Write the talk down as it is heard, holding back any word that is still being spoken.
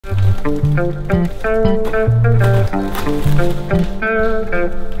Good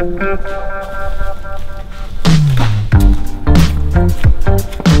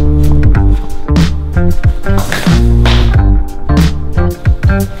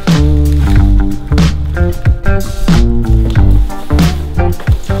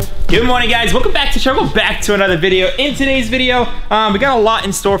morning, guys. Welcome back to the show. Welcome back to another video. In today's video, we got a lot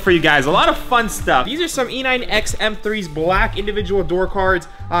in store for you guys. A lot of fun stuff. These are some E9X M3's black individual door cards.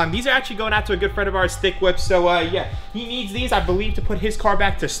 These are actually going out to a good friend of ours, Stick Whip. So yeah, he needs these, I believe, to put his car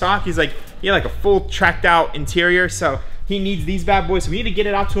back to stock. He's like, like a full tracked out interior. So he needs these bad boys. So we need to get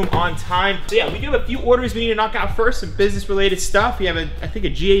it out to him on time. So yeah, we do have a few orders we need to knock out first. Some business related stuff. We have I think a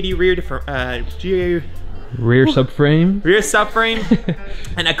GAD rear subframe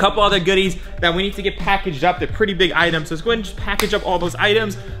and a couple other goodies that we need to get packaged up. They're pretty big items, so let's go ahead and just package up all those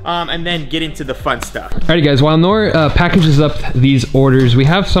items and then get into the fun stuff. Alrighty guys, while Nour packages up these orders, we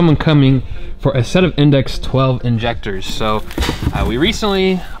have someone coming for a set of Index 12 injectors. So we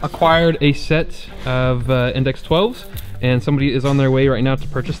recently acquired a set of Index 12s, and somebody is on their way right now to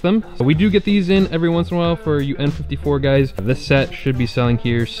purchase them. We do get these in every once in a while for you N54 guys. This set should be selling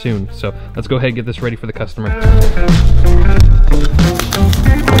here soon. So let's go ahead and get this ready for the customer.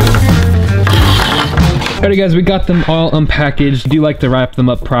 Alright guys, we got them all unpackaged. I do like to wrap them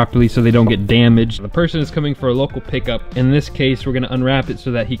up properly so they don't get damaged. The person is coming for a local pickup. In this case, we're gonna unwrap it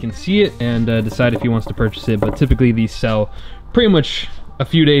so that he can see it and decide if he wants to purchase it. But typically these sell pretty much a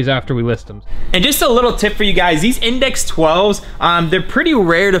few days after we list them. And just a little tip for you guys, these Index 12s, they're pretty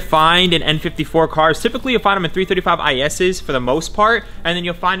rare to find in N54 cars. Typically you'll find them in 335 ISs for the most part, and then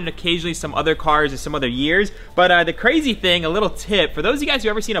you'll find it occasionally some other cars in some other years. But the crazy thing, a little tip, for those of you guys who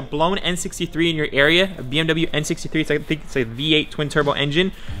ever seen a blown N63 in your area, a BMW N63, I think it's a V8 twin turbo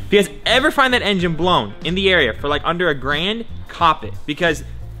engine. If you guys ever find that engine blown in the area for like under $1,000, cop it, because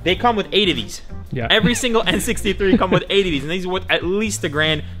they come with 8 of these. Yeah. Every single N63 come with 8 of these, and these are worth at least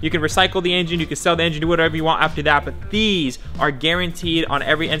 $1,000. You can recycle the engine, you can sell the engine, do whatever you want after that, but these are guaranteed on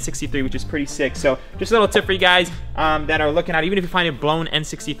every N63, which is pretty sick. So just a little tip for you guys that are looking at, even if you find a blown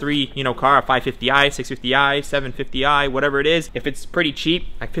N63, car, a 550i, 650i, 750i, whatever it is, if it's pretty cheap,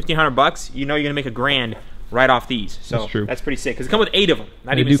 like 1,500 bucks, you're gonna make $1,000 right off these. So that's true. That's pretty sick, because they come with 8 of them,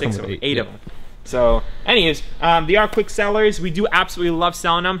 not even 6 of them, 8 of them. So anyways, they are quick sellers. We do absolutely love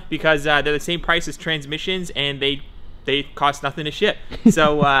selling them because they're the same price as transmissions, and they cost nothing to ship.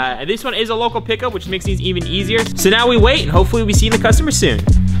 So and this one is a local pickup, which makes things even easier. So now we wait, and hopefully we see the customer soon.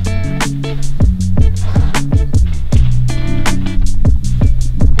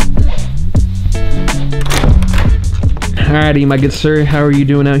 Alrighty, my good sir, how are you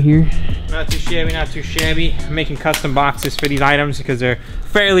doing out here? Not too shabby, not too shabby. I'm making custom boxes for these items because they're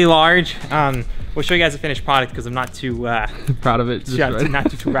fairly large. We'll show you guys the finished product because I'm not too proud of it. Not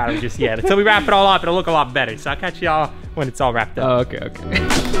too proud of it just yet. Until we wrap it all up, it'll look a lot better. So I'll catch y'all when it's all wrapped up. Oh, okay.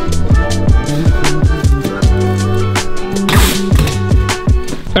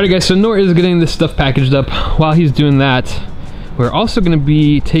 Alright guys, so Nour is getting this stuff packaged up. While he's doing that, we're also going to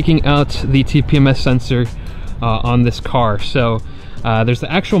be taking out the TPMS sensor on this car. So there's the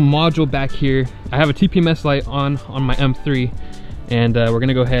actual module back here. I have a TPMS light on my M3, and we're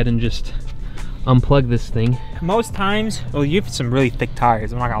gonna go ahead and just unplug this thing. Most times, well, you have some really thick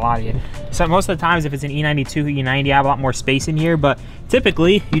tires, I'm not gonna lie to you. So most of the times, if it's an E92, E90, I have a lot more space in here, but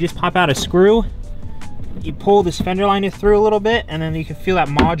typically you just pop out a screw, you pull this fender liner through a little bit, and then you can feel that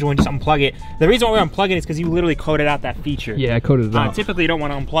module and just unplug it. The reason why we're unplugging it is because you literally coated out that feature. Yeah, I coated it out. Typically you don't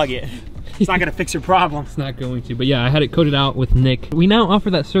want to unplug it. It's not gonna fix your problem. It's not going to, but yeah, I had it coated out with Nick. We now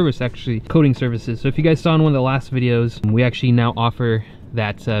offer that service, actually, coating services. So if you guys saw in one of the last videos, we actually now offer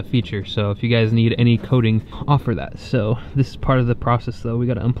that feature. So if you guys need any coating, offer that. So this is part of the process though. We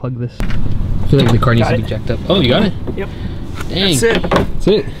gotta unplug this. I feel like the car needs to be jacked up. Oh, you got it? Yep. Dang. That's it. That's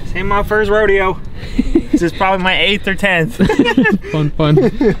it. This ain't my first rodeo. This is probably my 8th or 10th. Fun.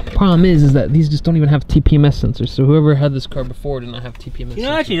 Problem is that these just don't even have TPMS sensors. So whoever had this car before did not have TPMS You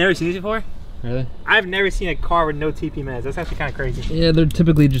know, sensors. actually never seen these before. Really? I've never seen a car with no TPMS. That's actually kind of crazy. Yeah, they're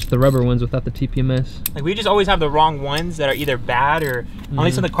typically just the rubber ones without the TPMS. Like, we just always have the wrong ones that are either bad or at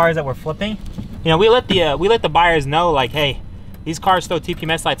least on the cars that we're flipping. We let the buyers know, like, hey, these cars throw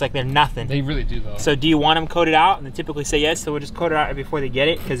TPMS lights like they're nothing. They really do though. So do you want them coated out? And they typically say yes, so we'll just coat it out right before they get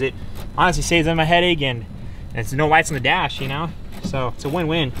it, because it honestly saves them a headache, and it's no lights on the dash, So it's a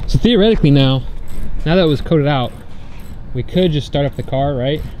win-win. So theoretically now that it was coated out, we could just start up the car,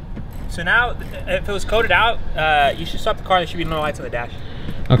 right? So now, if it was coated out, you should stop the car. There should be no lights on the dash.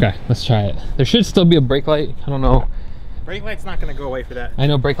 Okay, let's try it. There should still be a brake light. I don't know. Brake light's not gonna go away for that. I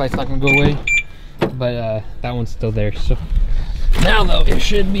know brake light's not gonna go away, but that one's still there, so. Now though, it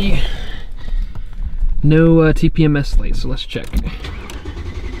should be no TPMS light, so let's check.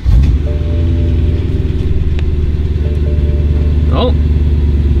 Oh,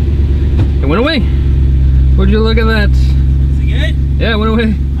 it went away. Would you look at that? Is it good? Yeah, it went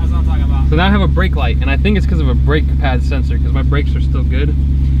away. That's what I'm talking about. So now I have a brake light, and I think it's because of a brake pad sensor, because my brakes are still good.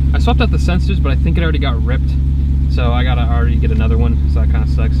 I swapped out the sensors, but I think it already got ripped. So I gotta already get another one, so that kind of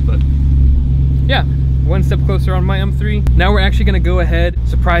sucks, but yeah. One step closer on my M3. Now we're actually gonna go ahead,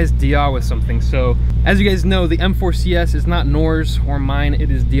 surprise Dia with something. So as you guys know, the M4CS is not Nour's or mine, it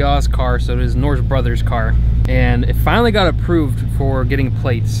is Dia's car, so it is Nour's brother's car. And it finally got approved for getting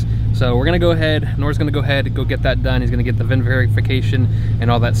plates. So we're gonna go ahead, Nour's gonna go ahead, go get that done. He's gonna get the VIN verification and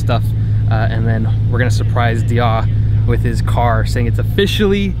all that stuff. And then we're gonna surprise Dia with his car, saying it's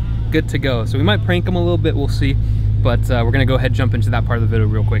officially good to go. So we might prank him a little bit, we'll see. But we're gonna go ahead and jump into that part of the video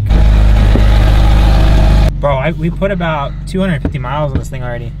real quick. Bro, we put about 250 miles on this thing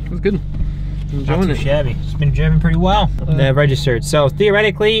already. It was good. Not too shabby. It's been driven pretty well. Registered. So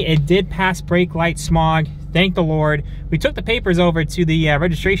theoretically, it did pass brake light smog. Thank the Lord. We took the papers over to the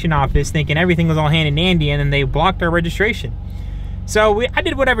registration office thinking everything was all handy and dandy, and then they blocked our registration. So I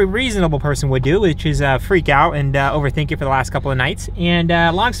did what every reasonable person would do, which is freak out and overthink it for the last couple of nights. And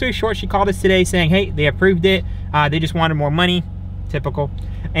long story short, she called us today saying, hey, they approved it. They just wanted more money. Typical.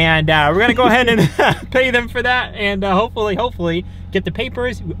 And we're gonna go ahead and pay them for that, and hopefully get the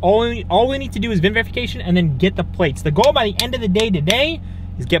papers. All we need to do is VIN verification and then get the plates. The goal by the end of the day today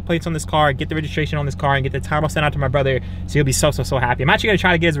is get plates on this car, get the registration on this car, and get the title sent out to my brother, so he'll be so happy. I'm actually gonna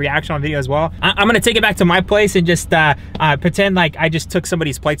try to get his reaction on video as well. I'm gonna take it back to my place and just pretend like I just took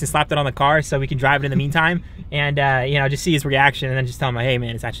somebody's plates and slapped it on the car so we can drive it in the meantime, and you know, just see his reaction, and then just tell him, hey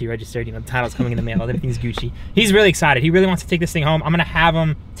man, it's actually registered, you know, the title's coming in the mail, everything's Gucci. He's really excited. He really wants to take this thing home. I'm gonna have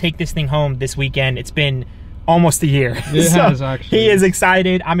him take this thing home this weekend. It's been almost a year. It has, actually. He is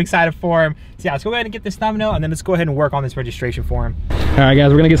excited. I'm excited for him. So yeah, let's go ahead and get this thumbnail, and then let's go ahead and work on this registration for him. All right,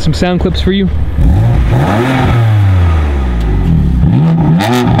 guys, we're gonna get some sound clips for you.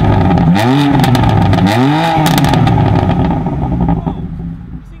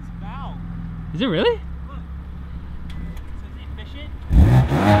 Is it really?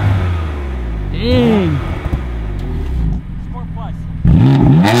 Dang. Sport Plus.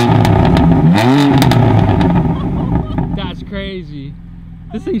 That's crazy.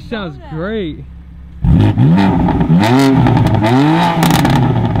 This thing sounds great.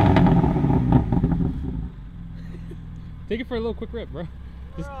 Take it for a little quick rip, bro.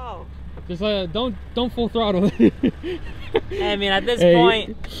 Just don't full throttle. I mean, at this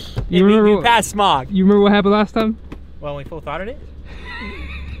point, you pass smog. You remember what happened last time? Well, when we full throttled it?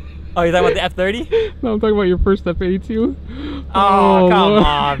 Oh, you're talking about the F30? No, I'm talking about your first F82. Oh, come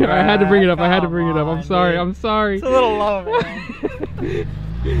on, bro. I had to bring it up. I had to bring it up. I'm sorry. Dude. I'm sorry. It's a little low, man.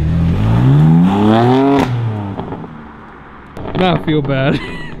 Not feel bad.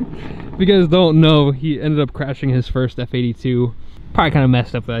 If you guys don't know, he ended up crashing his first F82. Probably kind of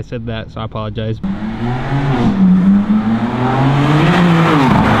messed up that I said that, so I apologize.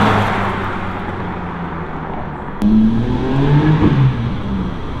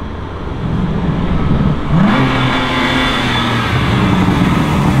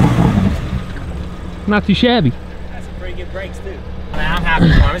 Not too shabby. That's some pretty good brakes too. Man, I'm happy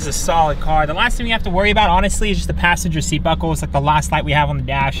for him. This is a solid car. The last thing we have to worry about, honestly, is just the passenger seat buckle. It's like the last light we have on the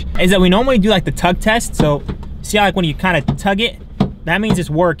dash. Is that we normally do like the tug test. So see how like when you kind of tug it, that means it's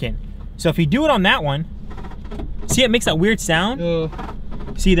working. So if you do it on that one, see it makes that weird sound?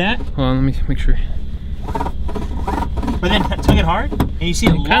 See that? Hold on, let me make sure. But then tug it hard, and you see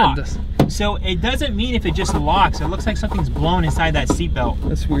it locks. So it doesn't mean if it just locks. It looks like something's blown inside that seatbelt.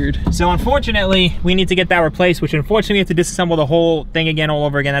 That's weird. So unfortunately, we need to get that replaced, which unfortunately we have to disassemble the whole thing again all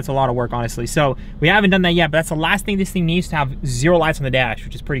over again. That's a lot of work, honestly. So we haven't done that yet, but that's the last thing this thing needs, to have 0 lights on the dash,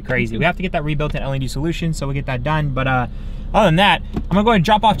 which is pretty crazy. We have to get that rebuilt in LED solution, so we get that done. But other than that, I'm gonna go ahead and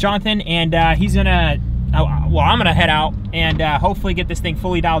drop off Jonathan, and he's gonna, well, I'm gonna head out and hopefully get this thing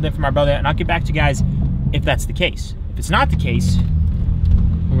fully dialed in for my brother, and I'll get back to you guys if that's the case. If it's not the case,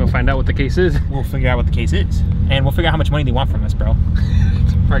 we're gonna find out what the case is. We'll figure out what the case is. And we'll figure out how much money they want from us, bro.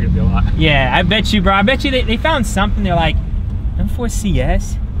 It's probably gonna be a lot. Yeah, I bet you, bro. I bet you they found something. They're like,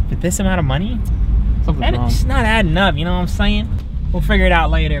 M4CS for this amount of money? Something's wrong. It's not adding up, you know what I'm saying? We'll figure it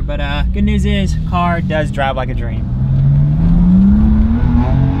out later. But good news is, car does drive like a dream.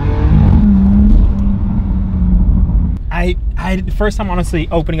 I the first time, honestly,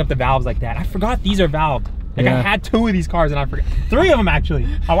 opening up the valves like that, I forgot these are valved. Like, yeah. I had 2 of these cars and I forgot. 3 of them, actually.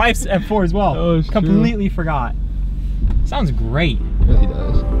 My wife's M4 as well. Oh, it's completely true. Forgot. Sounds great. It really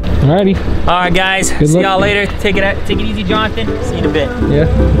does. Alrighty. All right, guys. Good See luck. y'all later. Take it easy, Jonathan. See you in a bit.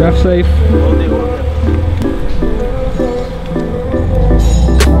 Yeah, drive safe. Will do, will do.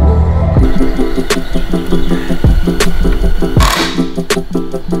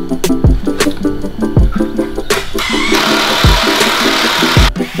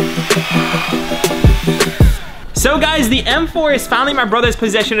 So guys, the M4 is finally in my brother's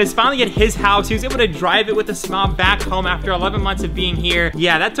possession. It's finally at his house. He was able to drive it with a smile back home after 11 months of being here.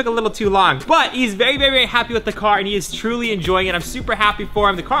 Yeah, that took a little too long, but he's very, very, very happy with the car and he is truly enjoying it. I'm super happy for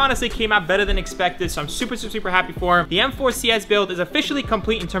him. The car honestly came out better than expected, so I'm super, super, super happy for him. The M4CS build is officially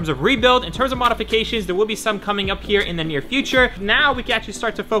complete in terms of rebuild. In terms of modifications, there will be some coming up here in the near future. Now we can actually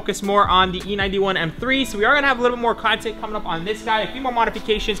start to focus more on the E91 M3. So we are gonna have a little bit more content coming up on this guy, a few more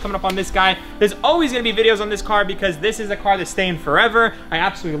modifications coming up on this guy. There's always gonna be videos on this car because this is a car that's staying forever. I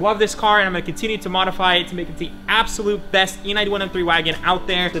absolutely love this car and I'm gonna continue to modify it to make it the absolute best E91 M3 wagon out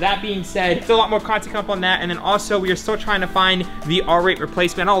there. So that being said, still a lot more content coming up on that. And then also we are still trying to find the R8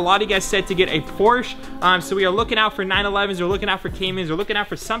 replacement. I know a lot of you guys said to get a Porsche. So we are looking out for 911s, we're looking out for Caymans, we're looking out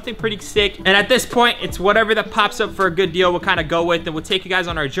for something pretty sick. And at this point, it's whatever that pops up for a good deal, we'll kind of go with, and we'll take you guys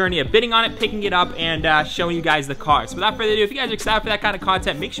on our journey of bidding on it, picking it up, and showing you guys the car. So without further ado, if you guys are excited for that kind of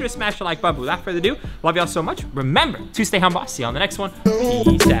content, make sure to smash the like button. Without further ado, love y'all so much. Remember to stay humble. See you on the next one.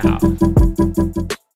 Peace out.